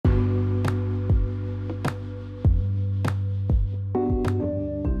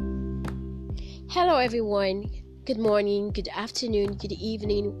Hello everyone, good morning, good afternoon, good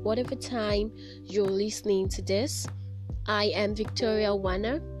evening, whatever time you're listening to this. I am Victoria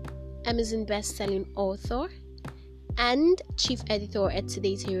Warner, Amazon best-selling author and chief editor at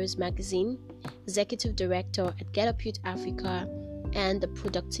Today's Heroes magazine, executive director at Get Up Youth Africa, and the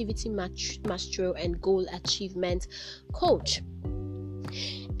productivity maestro and goal achievement coach.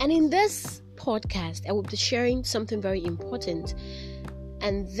 And in this podcast, I will be sharing something very important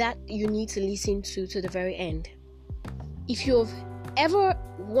and that you need to listen to the very end. If you've ever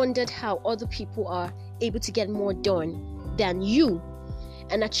wondered how other people are able to get more done than you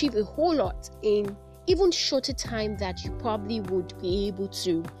and achieve a whole lot in even shorter time that you probably would be able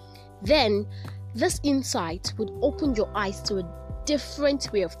to, then this insight would open your eyes to a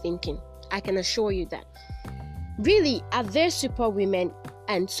different way of thinking. I can assure you that. Really, are there superwomen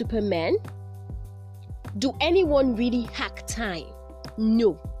and supermen? Do anyone really hack time?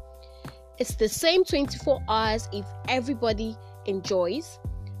 No. It's the same 24 hours if everybody enjoys,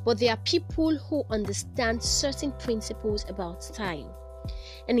 but there are people who understand certain principles about time.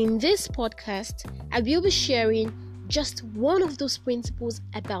 And in this podcast, I will be sharing just one of those principles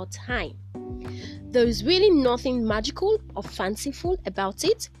about time. There is really nothing magical or fanciful about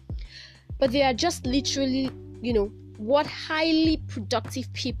it, but they are just literally, what highly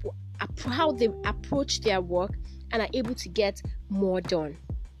productive people, how they approach their work and are able to get more done.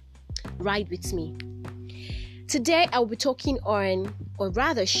 Ride with me. Today I'll be talking on, or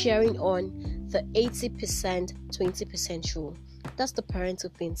rather sharing on, the 80% 20% rule. That's the parental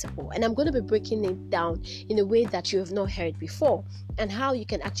principle, and I'm going to be breaking it down in a way that you have not heard before and how you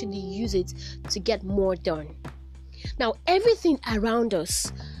can actually use it to get more done. Now, everything around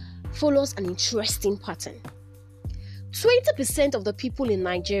us follows an interesting pattern. 20% of the people in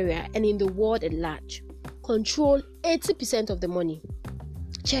Nigeria and in the world at large control 80% of the money.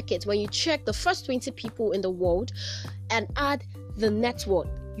 Check it. When you check the first 20 people in the world and add the net worth,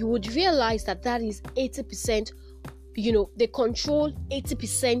 you would realize that is 80%. They control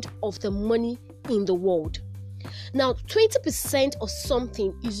 80% of the money in the world. Now, 20% of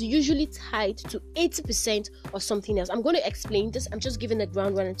something is usually tied to 80% of something else. I'm going to explain this. I'm just giving a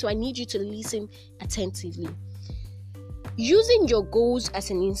ground running, so I need you to listen attentively. Using your goals as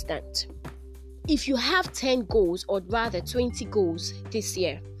an instant. If you have 10 goals, or rather 20 goals this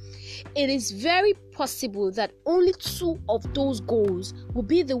year, it is very possible that only 2 of those goals will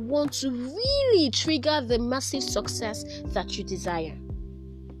be the one to really trigger the massive success that you desire.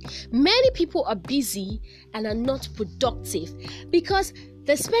 Many people are busy and are not productive because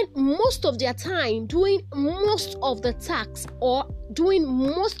they spend most of their time doing most of the tasks or doing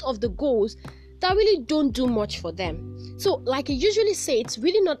most of the goals that really don't do much for them. So, like I usually say, it's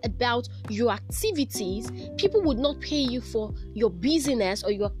really not about your activities. People would not pay you for your busyness or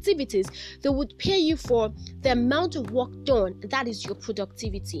your activities. They would pay you for the amount of work done. That is your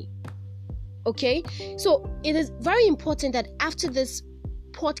productivity. Okay? So, it is very important that after this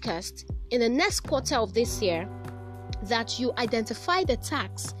podcast, in the next quarter of this year, that you identify the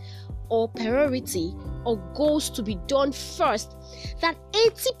tasks or priority or goals to be done first that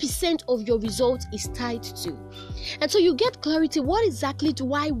 80% of your results is tied to. And so you get clarity, what exactly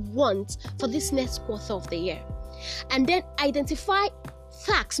do I want for this next quarter of the year? And then identify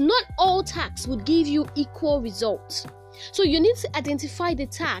tasks. Not all tasks would give you equal results. So you need to identify the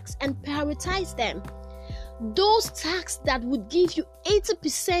tasks and prioritize them. Those tasks that would give you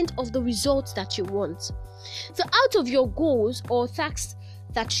 80% of the results that you want. So out of your goals or tasks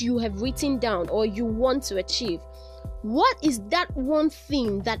that you have written down or you want to achieve, what is that one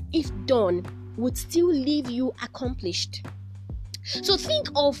thing that, if done, would still leave you accomplished? So think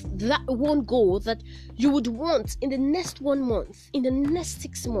of that one goal that you would want in the next 1 month, in the next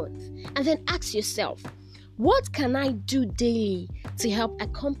 6 months, and then ask yourself, what can I do daily to help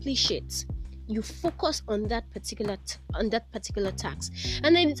accomplish it? You focus on that particular task.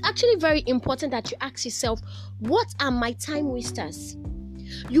 And then it's actually very important that you ask yourself, what are my time wasters?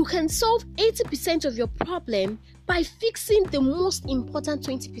 You can solve 80% of your problem by fixing the most important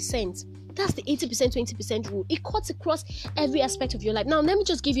 20%. That's the 80% 20% rule. It cuts across every aspect of your life. Now, let me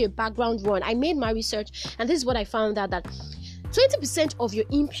just give you a background run. I made my research, and this is what I found out, that 20% of your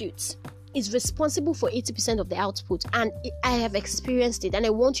inputs is responsible for 80% of the output. And I have experienced it, and I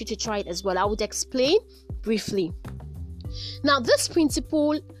want you to try it as well. I would explain briefly. Now, this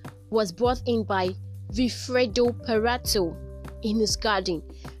principle was brought in by Vilfredo Pareto in his garden.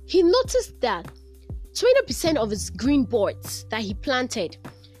 He noticed that 20% of his green boards that he planted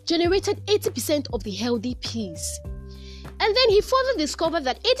generated 80% of the healthy peas. And then he further discovered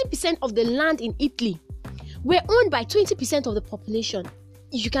that 80% of the land in Italy were owned by 20% of the population.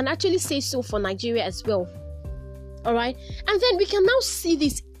 you can actually say so for Nigeria as well. All right. And then we can now see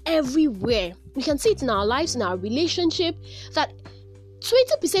this everywhere. We can see it in our lives, in our relationship, that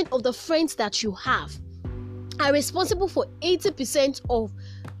 20% of the friends that you have are responsible for 80% of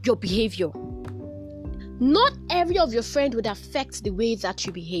your behavior. Not every of your friend would affect the way that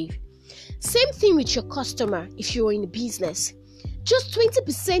you behave. Same thing with your customer. If you're in a business, just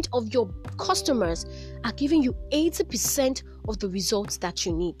 20% of your customers are giving you 80% of the results that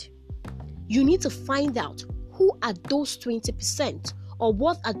you need. You need to find out who are those 20%, or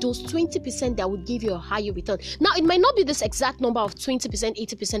what are those 20% that would give you a higher return. Now, it might not be this exact number of 20%,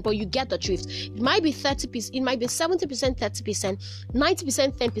 80%, but you get the drift. It might be 30%, it might be 70%, 30%,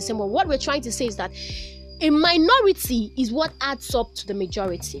 90%, 10%. But what we're trying to say is that a minority is what adds up to the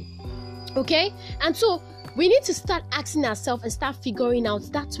majority. Okay? And so we need to start asking ourselves and start figuring out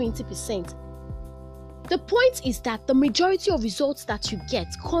that 20%. The point is that the majority of results that you get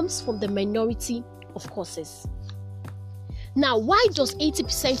comes from the minority of courses. Now, why does 80%,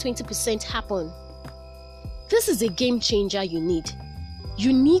 20% happen? This is a game changer you need.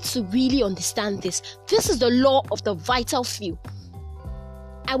 You need to really understand this. This is the law of the vital few.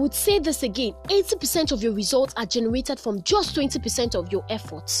 I would say this again. 80% of your results are generated from just 20% of your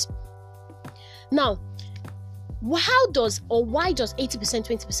efforts. Now, why does 80%,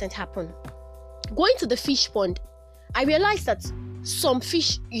 20% happen? Going to the fish pond, I realized that some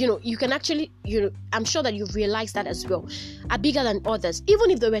fish, you can actually, I'm sure that you've realized that as well, are bigger than others, even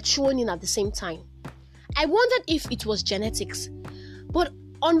if they were thrown in at the same time. I wondered if it was genetics. But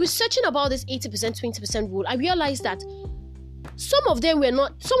on researching about this 80%, 20% rule, I realized that some of them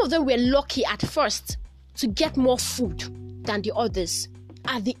were lucky at first to get more food than the others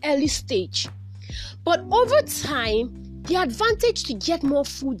at the early stage. But over time, the advantage to get more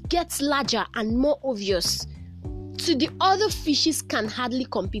food gets larger and more obvious. So the other fishes can hardly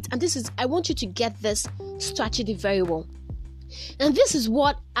compete. And I want you to get this strategy very well. And this is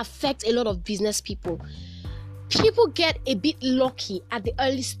what affects a lot of business people. People get a bit lucky at the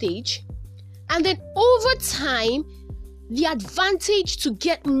early stage, and then over time, the advantage to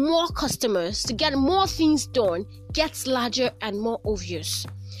get more customers, to get more things done, gets larger and more obvious,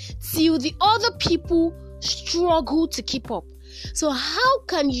 till the other people struggle to keep up. So how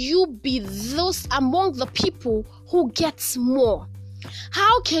can you be those among the people who gets more?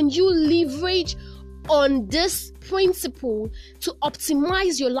 How can you leverage on this principle to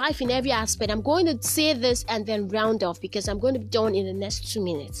optimize your life in every aspect? I'm going to say this and then round off because I'm going to be done in the next 2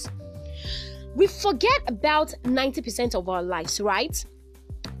 minutes. We forget about 90% of our lives, right?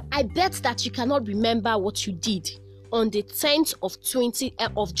 I bet that you cannot remember what you did on the 10th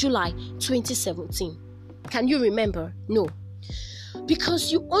of July 2017. Can you remember? No.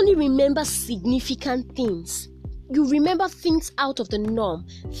 Because you only remember significant things. You remember things out of the norm,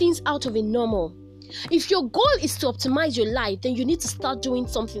 things out of a normal. If your goal is to optimize your life, then you need to start doing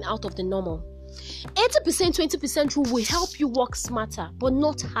something out of the normal. 80%, 20% rule will help you work smarter, but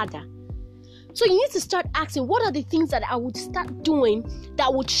not harder. So you need to start asking, what are the things that I would start doing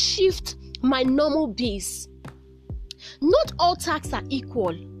that would shift my normal base? Not all tasks are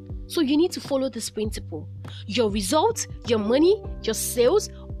equal. So you need to follow this principle. Your results, your money, your sales,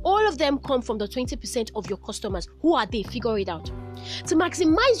 all of them come from the 20% of your customers. Who are they? Figure it out. To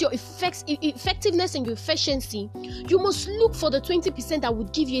maximize your effectiveness and your efficiency, you must look for the 20% that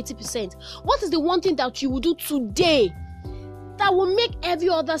would give you 80%. What is the one thing that you will do today that will make every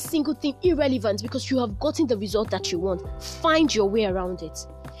other single thing irrelevant because you have gotten the result that you want? Find your way around it.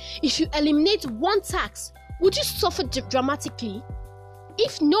 If you eliminate one tax, would you suffer dramatically?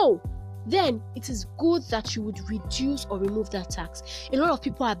 If no, then it is good that you would reduce or remove that tax. A lot of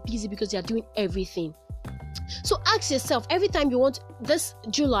people are busy because they are doing everything. So ask yourself, every time you want this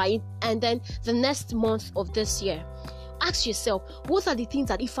July and then the next month of this year, ask yourself, what are the things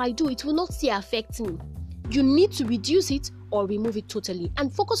that if I do, it will not still affect me? You need to reduce it or remove it totally,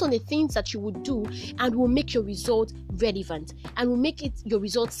 and focus on the things that you would do and will make your result relevant and will make your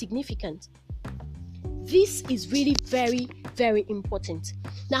result significant. This is really very, very important.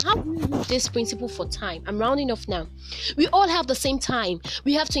 Now, how do we use this principle for time? I'm rounding off now. We all have the same time.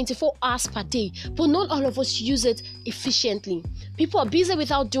 We have 24 hours per day, but not all of us use it efficiently. People are busy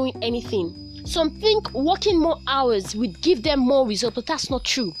without doing anything. Some think working more hours would give them more results, but that's not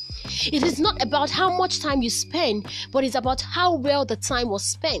true. It is not about how much time you spend, but it's about how well the time was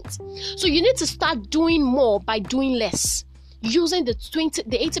spent. So you need to start doing more by doing less. Using the 80%,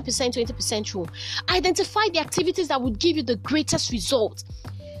 20% rule. Identify the activities that would give you the greatest result,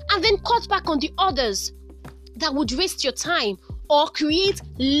 and then cut back on the others that would waste your time or create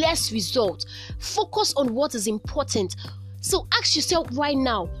less result. Focus on what is important. So ask yourself right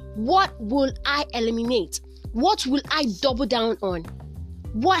now, what will I eliminate? What will I double down on?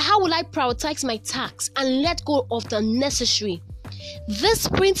 How will I prioritize my tasks and let go of the unnecessary? This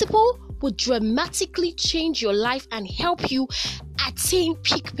principle will dramatically change your life and help you attain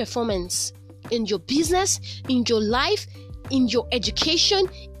peak performance in your business, in your life, in your education,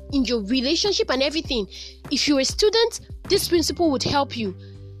 in your relationship and everything. If you're a student, this principle would help you.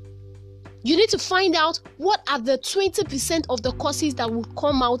 You need to find out what are the 20% of the courses that will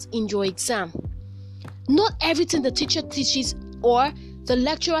come out in your exam. Not everything the teacher teaches or the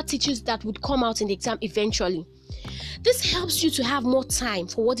lecturer teaches that would come out in the exam eventually. This helps you to have more time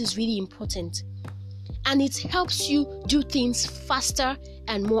for what is really important. And it helps you do things faster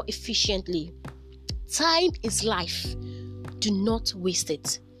and more efficiently. Time is life. Do not waste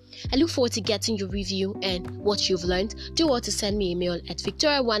it. I look forward to getting your review and what you've learned. Do want to send me an email at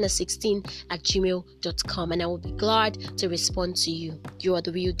victoriawana16@gmail.com and I will be glad to respond to you. You are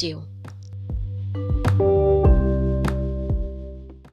the real deal.